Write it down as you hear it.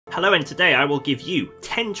Hello, and today I will give you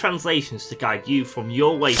 10 translations to guide you from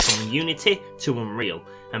your way from Unity to Unreal.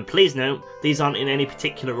 And please note, these aren't in any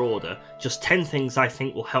particular order, just 10 things I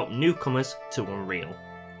think will help newcomers to Unreal.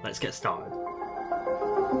 Let's get started.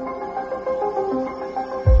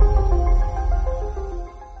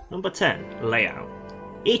 Number 10. Layout.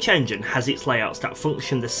 Each engine has its layouts that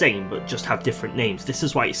function the same but just have different names. This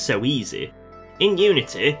is why it's so easy. In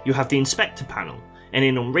Unity, you have the Inspector panel, and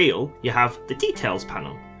in Unreal, you have the Details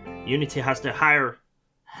panel. Unity has the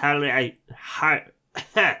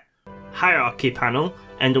Hierarchy panel,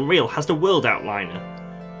 and Unreal has the World Outliner.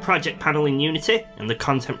 Project panel in Unity, and the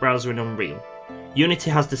Content Browser in Unreal.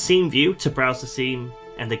 Unity has the Scene View to browse the scene,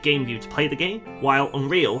 and the Game View to play the game, while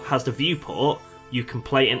Unreal has the Viewport you can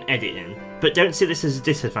play and edit in. But don't see this as a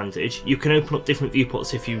disadvantage, you can open up different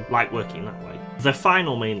viewports if you like working that way. The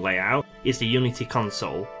final main layout is the Unity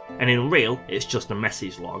console, and in Unreal it's just a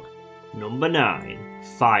message log. Number 9.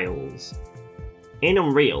 Files. In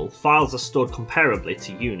Unreal, files are stored comparably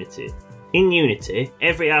to Unity. In Unity,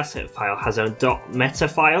 every asset file has a .meta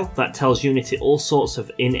file that tells Unity all sorts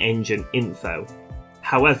of in-engine info.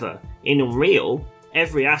 However, in Unreal,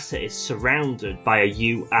 every asset is surrounded by a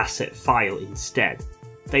UAsset file instead.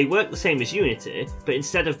 They work the same as Unity, but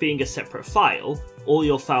instead of being a separate file, all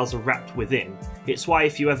your files are wrapped within. It's why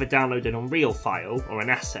if you ever download an Unreal file or an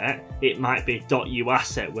asset, it might be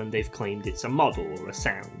 .uasset when they've claimed it's a model or a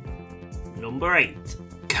sound. Number 8.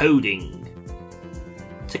 Coding.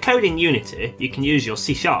 To code in Unity, you can use your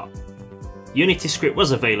C#. Unity script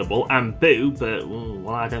was available and Boo, but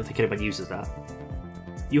well, I don't think anybody uses that.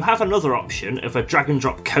 You have another option of a drag and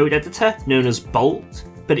drop code editor known as Bolt,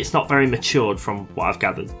 but it's not very matured from what I've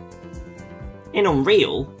gathered. In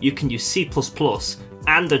Unreal, you can use C++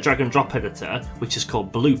 and a drag and drop editor, which is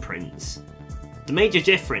called Blueprints. The major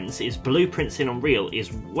difference is Blueprints in Unreal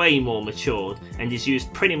is way more matured and is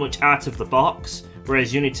used pretty much out of the box,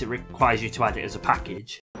 whereas Unity requires you to add it as a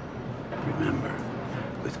package. Remember,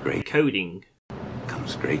 with great coding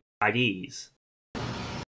comes great IDs.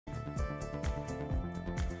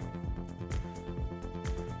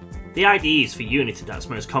 The IDEs for Unity that's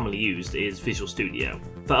most commonly used is Visual Studio,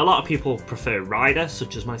 but a lot of people prefer Rider,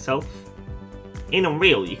 such as myself. In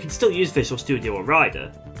Unreal, you can still use Visual Studio or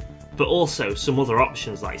Rider, but also some other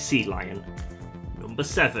options like Sea Lion. Number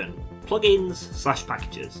 7.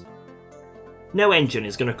 Plugins/packages. No engine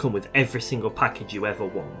is going to come with every single package you ever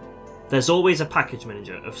want. There's always a package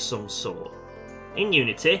manager of some sort. In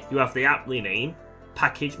Unity, you have the aptly named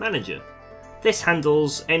Package Manager. This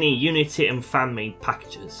handles any Unity and fan-made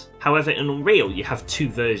packages. However, in Unreal you have two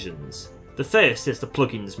versions. The first is the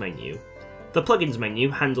Plugins menu. The Plugins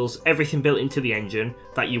menu handles everything built into the engine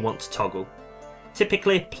that you want to toggle.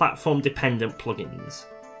 Typically platform-dependent plugins.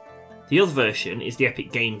 The other version is the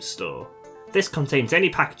Epic Games Store. This contains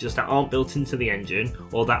any packages that aren't built into the engine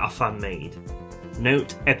or that are fan-made.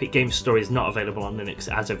 Note, Epic Games Store is not available on Linux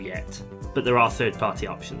as of yet, but there are third-party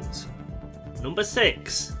options. Number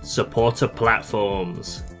 6. Supporter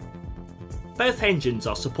platforms. Both engines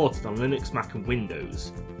are supported on Linux, Mac and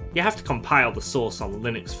Windows. You have to compile the source on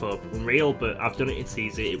Linux for Unreal, but I've done it, it's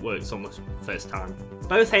easy, it works almost first time.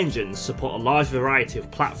 Both engines support a large variety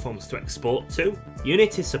of platforms to export to.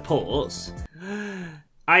 Unity supports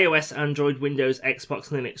iOS, Android, Windows, Xbox,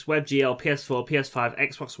 Linux, WebGL, PS4, PS5,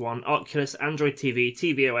 Xbox One, Oculus, Android TV,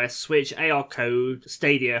 tvOS, Switch, AR Code,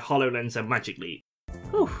 Stadia, HoloLens and Magic Leap.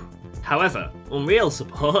 Whew. However, Unreal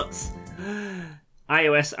supports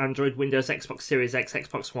iOS, Android, Windows, Xbox Series X,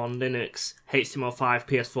 Xbox One, Linux, HTML5,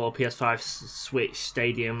 PS4, PS5, Switch,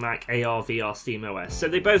 Stadia, Mac, AR, VR, SteamOS. So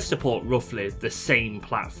they both support roughly the same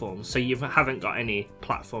platform, so you haven't got any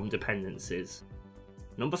platform dependencies.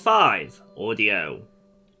 Number 5. Audio.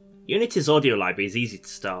 Unity's audio library is easy to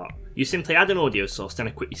start. You simply add an audio source and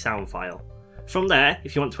a quick sound file. From there,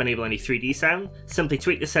 if you want to enable any 3D sound, simply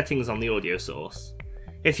tweak the settings on the audio source.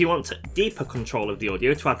 If you want deeper control of the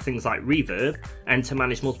audio to add things like reverb and to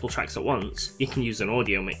manage multiple tracks at once, you can use an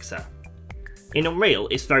audio mixer. In Unreal,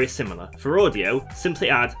 it's very similar. For audio,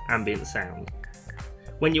 simply add ambient sound.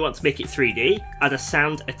 When you want to make it 3D, add a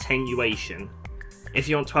sound attenuation. If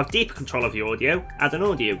you want to have deeper control of your audio, add an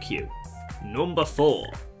audio cue. Number 4.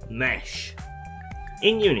 Mesh.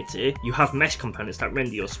 In Unity, you have mesh components that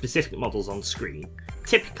render your specific models on screen.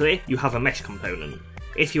 Typically, you have a mesh component.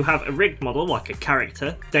 If you have a rigged model like a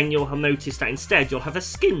character, then you'll have noticed that instead you'll have a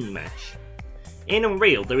skin mesh. In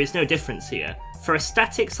Unreal, there is no difference here. For a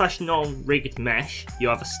static/non-rigged mesh, you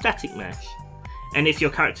have a static mesh. And if your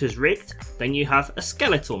character is rigged, then you have a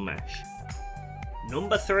skeletal mesh.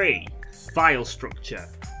 Number 3. File structure.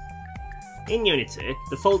 In Unity,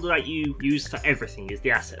 the folder that you use for everything is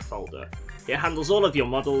the asset folder. It handles all of your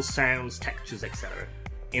models, sounds, textures, etc.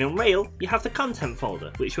 In Unreal, you have the content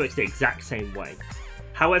folder, which works the exact same way.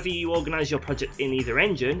 However you organise your project in either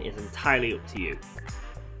engine is entirely up to you.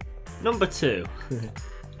 Number 2.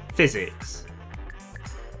 Physics.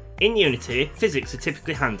 In Unity, physics are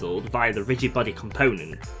typically handled via the rigid body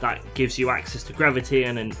component that gives you access to gravity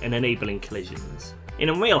and enabling collisions. In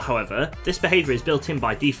Unreal, however, this behaviour is built in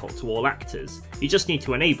by default to all actors. You just need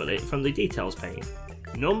to enable it from the details pane.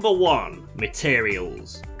 Number 1.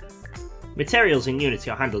 Materials. Materials in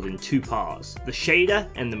Unity are handled in 2 parts, the shader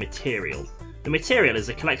and the material. The material is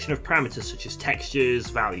a collection of parameters such as textures,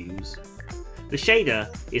 values. The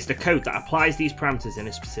shader is the code that applies these parameters in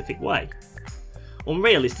a specific way.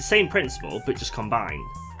 Unreal is the same principle but just combined.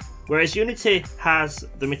 Whereas Unity has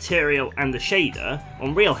the material and the shader,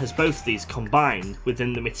 Unreal has both of these combined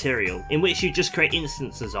within the material, in which you just create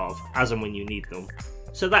instances of as and when you need them.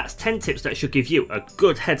 So that's 10 tips that should give you a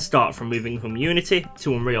good head start from moving from Unity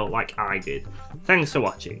to Unreal like I did. Thanks for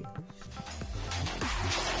watching.